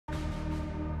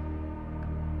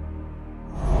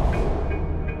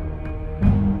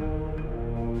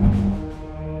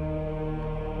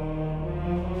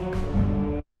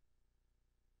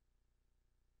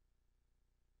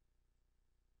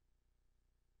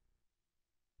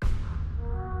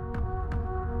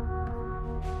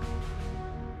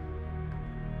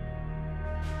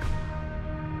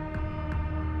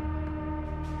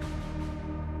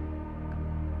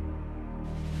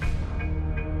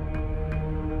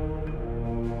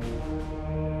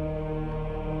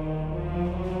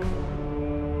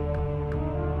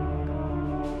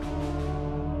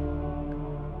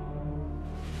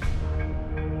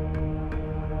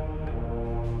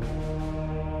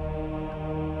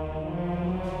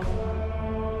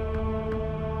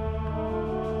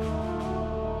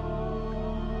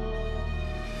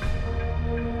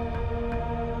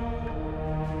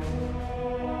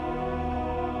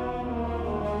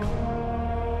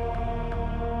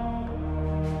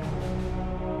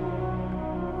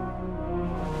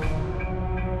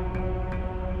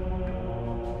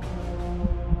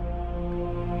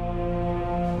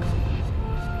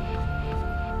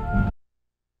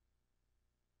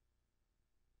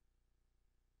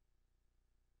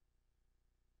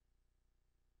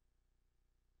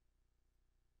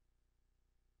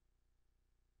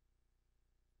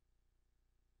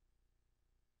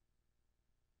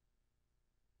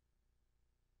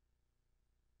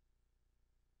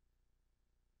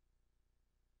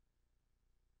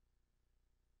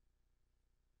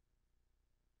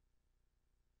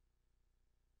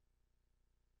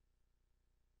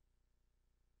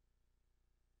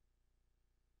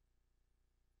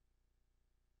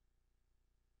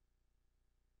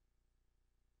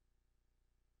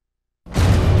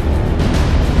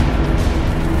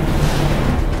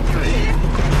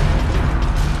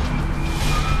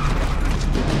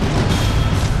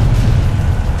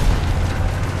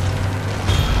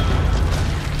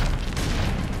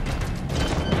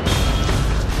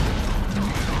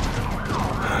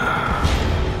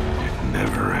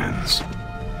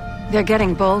They're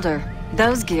getting bolder.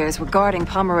 Those gears were guarding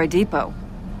Pomeroy Depot.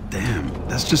 Damn,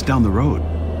 that's just down the road.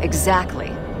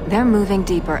 Exactly. They're moving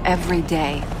deeper every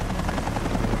day.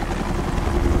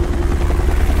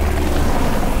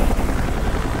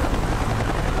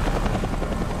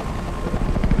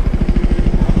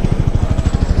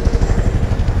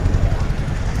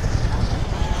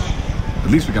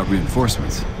 At least we got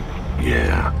reinforcements.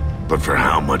 Yeah, but for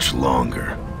how much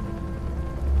longer?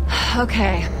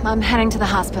 Okay, I'm heading to the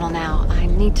hospital now. I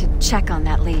need to check on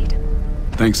that lead.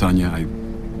 Thanks, Anya.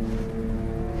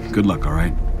 Good luck, all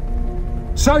right?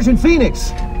 Sergeant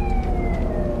Phoenix!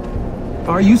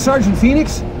 Are you Sergeant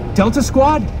Phoenix? Delta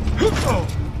Squad?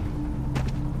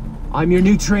 I'm your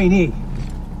new trainee.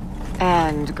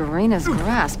 And green as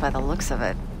grass by the looks of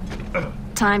it.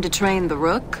 Time to train the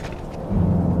Rook?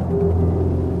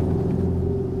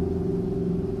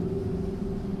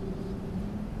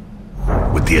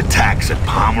 With the attacks at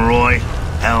Pomeroy?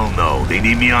 Hell no, they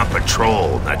need me on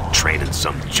patrol, not training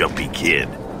some jumpy kid.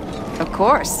 Of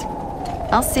course.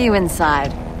 I'll see you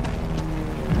inside.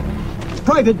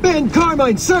 Private Ben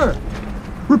Carmine, sir!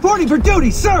 Reporting for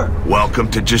duty, sir! Welcome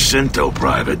to Jacinto,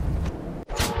 Private.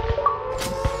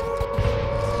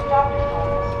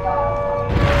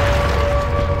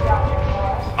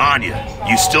 Anya,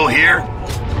 you still here?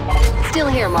 Still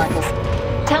here, Marcus.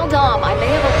 Tell Dom I may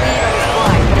have a lead on his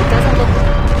wife, but it doesn't look...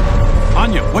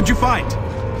 Anya, what'd you find?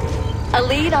 A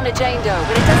lead on a Jane Doe,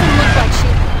 but it doesn't look like she...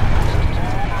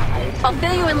 I'll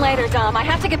fill you in later, Dom. I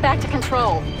have to get back to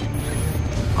control.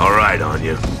 All right,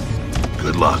 Anya.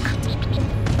 Good luck.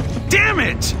 Damn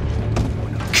it!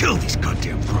 Kill these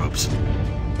goddamn grubs.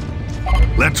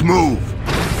 Let's move.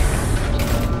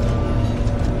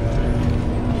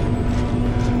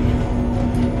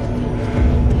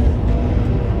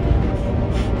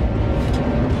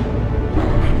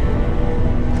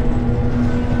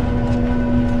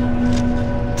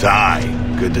 Ty,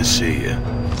 good to see you.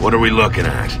 What are we looking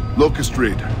at? Locust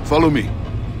raid. Follow me.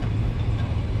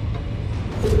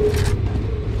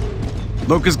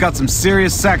 Locust got some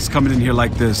serious sacks coming in here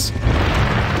like this.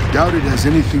 Doubt it has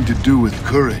anything to do with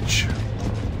courage.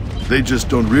 They just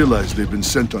don't realize they've been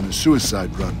sent on a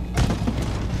suicide run.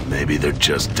 Maybe they're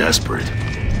just desperate.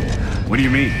 What do you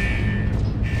mean?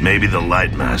 Maybe the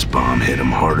light mass bomb hit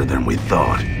them harder than we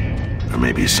thought. Or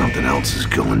maybe something else is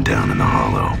going down in the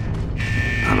hollow.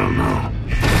 I don't know.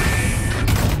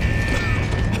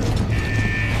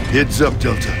 Heads up,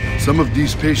 Delta. Some of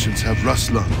these patients have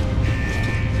rust lung.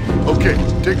 Okay,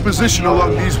 take position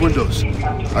along these windows.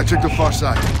 I took the far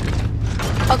side.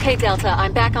 Okay, Delta,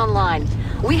 I'm back online.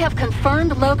 We have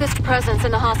confirmed Locust presence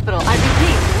in the hospital. I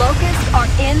repeat, Locusts are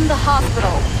in the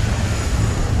hospital.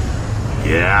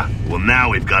 Yeah? Well, now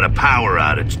we've got a power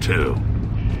outage, too.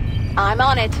 I'm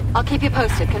on it. I'll keep you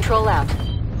posted. Control out.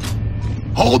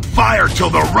 Hold fire till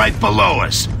they're right below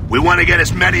us. We want to get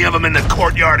as many of them in the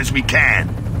courtyard as we can.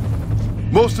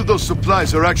 Most of those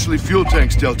supplies are actually fuel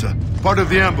tanks, Delta. Part of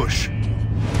the ambush.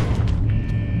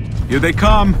 Here they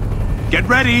come. Get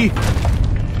ready.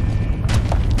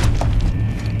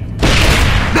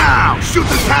 Now, shoot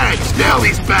the tanks! Nail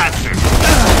these bastards!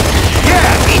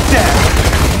 Yeah, eat that!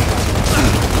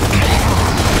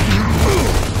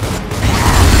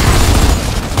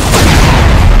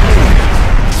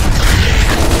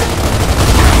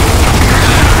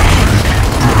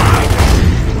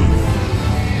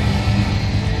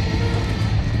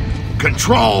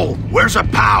 Control! Where's the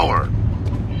power?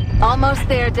 Almost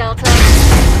there, Delta.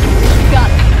 Got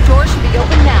it. Door should be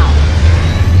open now.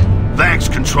 Thanks,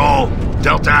 Control.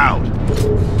 Delta out.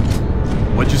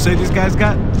 What'd you say these guys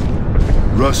got?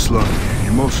 Rust lung,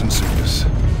 motion sickness.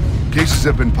 Cases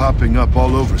have been popping up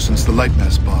all over since the light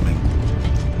mass bombing.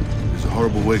 There's a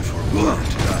horrible way for a warrior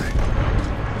to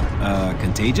die.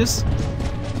 Contagious?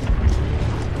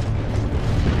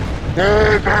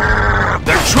 They're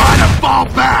trying to fall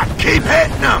back! Keep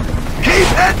hitting them! Keep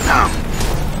hitting them!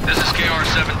 This is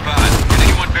KR-75. Can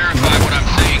anyone verify what I'm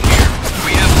saying here?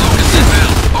 We have Locusts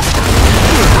inbound. Over.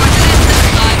 Roger this, this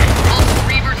side. Multiple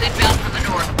Reavers inbound from the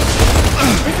north.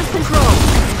 This is Control.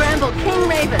 Scramble King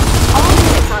Raven. All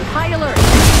units on high alert.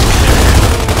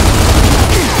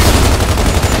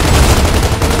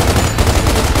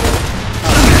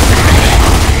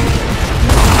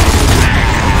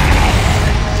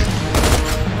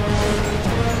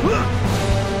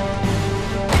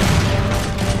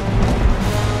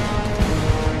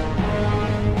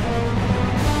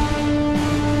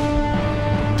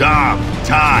 Dom,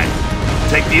 Ty,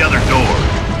 take the other door.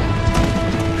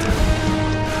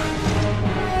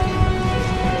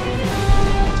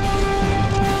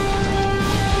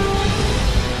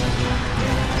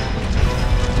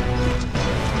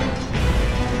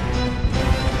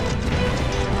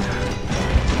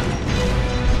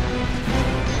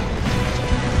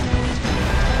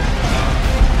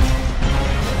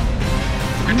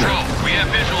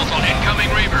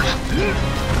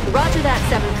 Roger that,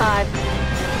 7-5.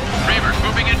 Reavers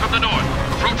moving in from the north,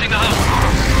 approaching the house.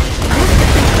 This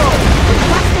is Control.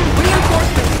 Requesting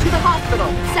reinforcements to the hospital.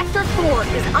 Sector 4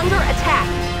 is under attack.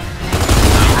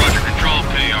 Roger, Control,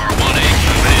 KR-1A,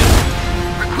 moving in.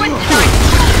 Request denied,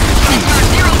 Control.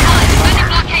 Sector 05,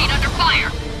 defending blockade under fire.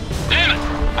 Damn it!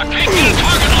 I can't get a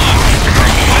target lock!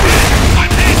 I'm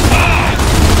hit!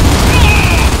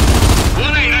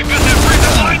 1-8, I've got that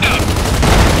freaker lined up!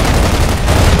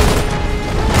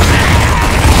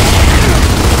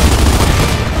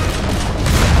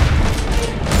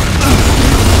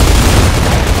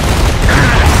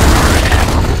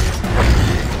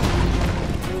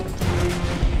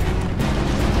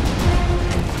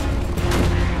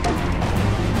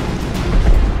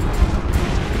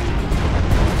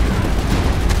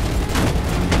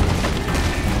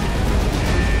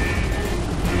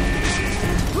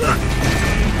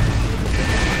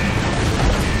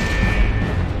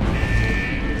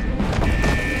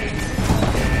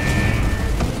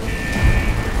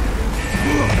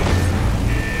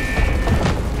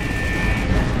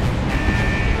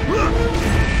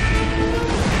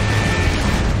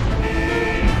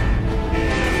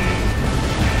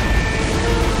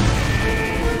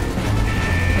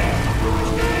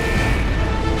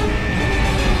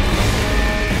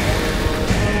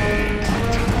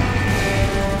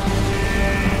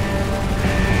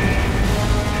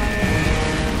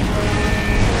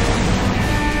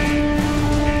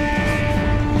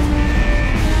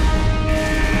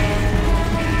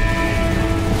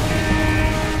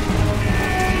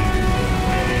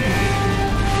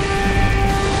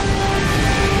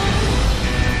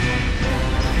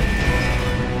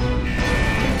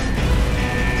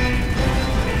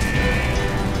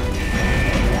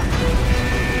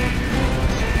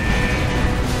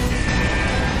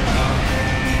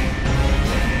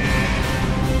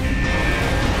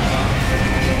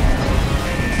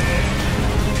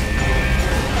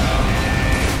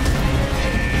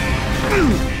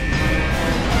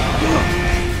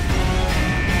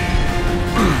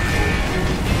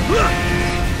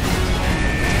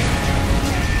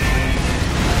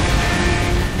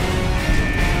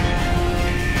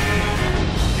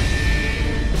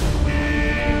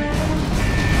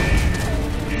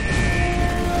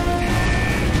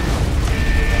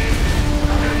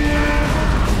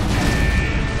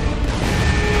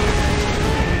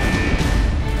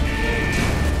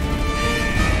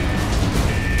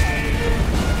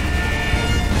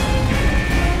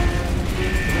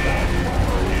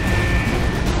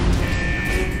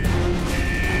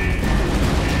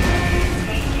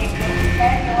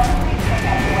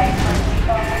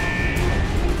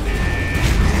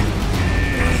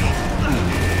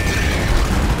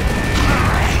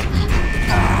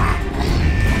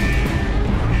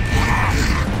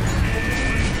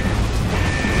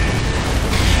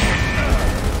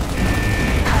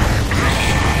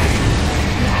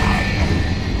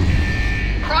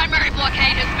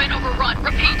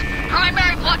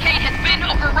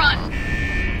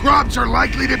 Grubs are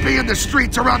likely to be in the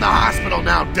streets around the hospital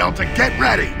now, Delta. Get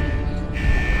ready!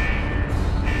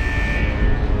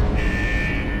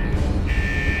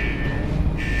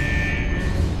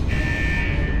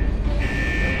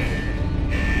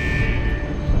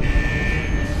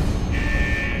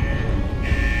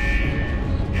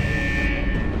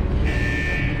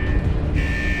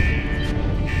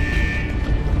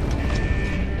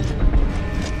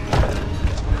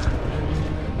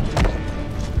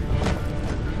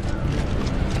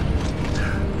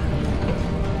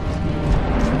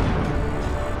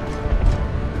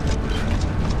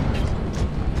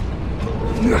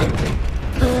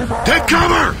 Take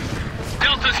cover!